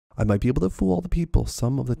I might be able to fool all the people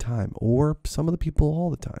some of the time, or some of the people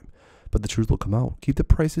all the time, but the truth will come out. Keep the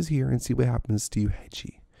prices here and see what happens to you,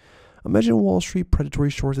 hedgy. Imagine Wall Street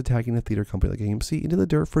predatory shorts attacking a theater company like AMC into the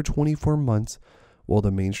dirt for 24 months, while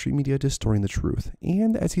the mainstream media distorting the truth,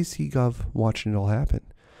 and the SEC Gov watching it all happen,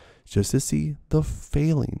 just to see the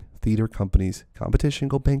failing theater company's competition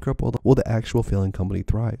go bankrupt while the actual failing company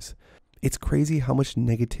thrives. It's crazy how much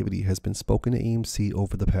negativity has been spoken to AMC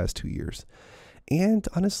over the past 2 years. And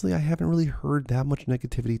honestly, I haven't really heard that much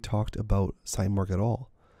negativity talked about Cinemark at all.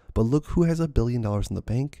 But look who has $1 billion in the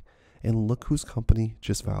bank, and look whose company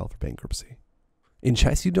just filed for bankruptcy. In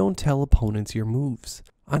chess, you don't tell opponents your moves.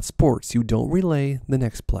 On sports, you don't relay the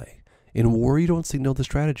next play. In war, you don't signal the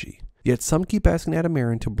strategy. Yet some keep asking Adam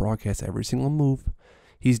Aaron to broadcast every single move.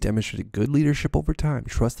 He's demonstrated good leadership over time.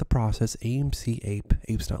 Trust the process. AMC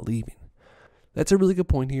Apes not leaving. That's a really good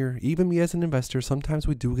point here. Even me as an investor, sometimes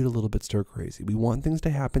we do get a little bit stir crazy. We want things to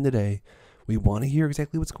happen today. We want to hear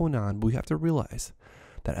exactly what's going on, but we have to realize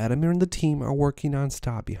that Adam Aaron and the team are working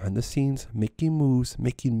non-stop behind the scenes, making moves,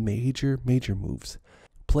 making major moves,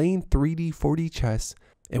 playing 3D, 4D chess,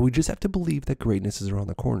 and we just have to believe that greatness is around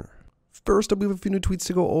the corner. First up, we have a few new tweets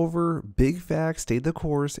to go over. Big facts, stayed the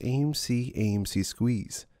course, AMC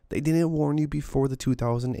squeeze. They didn't warn you before the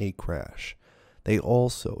 2008 crash. They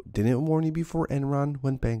also didn't warn you before Enron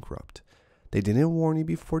went bankrupt. They didn't warn you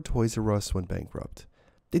before Toys R Us went bankrupt.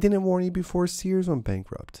 They didn't warn you before Sears went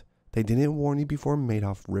bankrupt. They didn't warn you before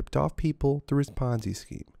Madoff ripped off people through his Ponzi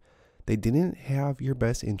scheme. They didn't have your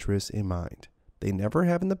best interests in mind. They never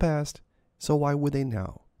have in the past, so why would they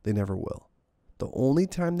now? They never will. The only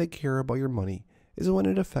time they care about your money is when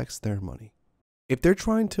it affects their money. If they're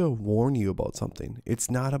trying to warn you about something, it's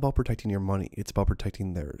not about protecting your money, it's about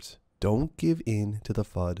protecting theirs. Don't give in to the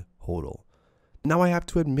FUD hodl. Now I have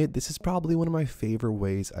to admit, this is probably one of my favorite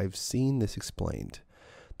ways I've seen this explained.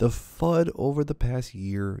 The FUD over the past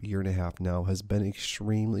year and a half now has been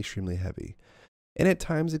extremely heavy. And at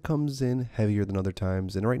times it comes in heavier than other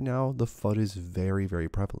times, and right now the FUD is very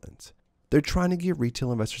prevalent. They're trying to get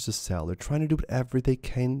retail investors to sell. They're trying to do whatever they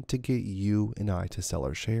can to get you and I to sell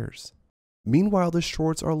our shares. Meanwhile, the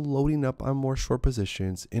shorts are loading up on more short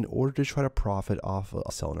positions in order to try to profit off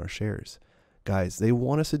of selling our shares. Guys, they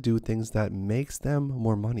want us to do things that makes them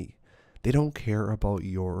more money. They don't care about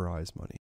your or I's money.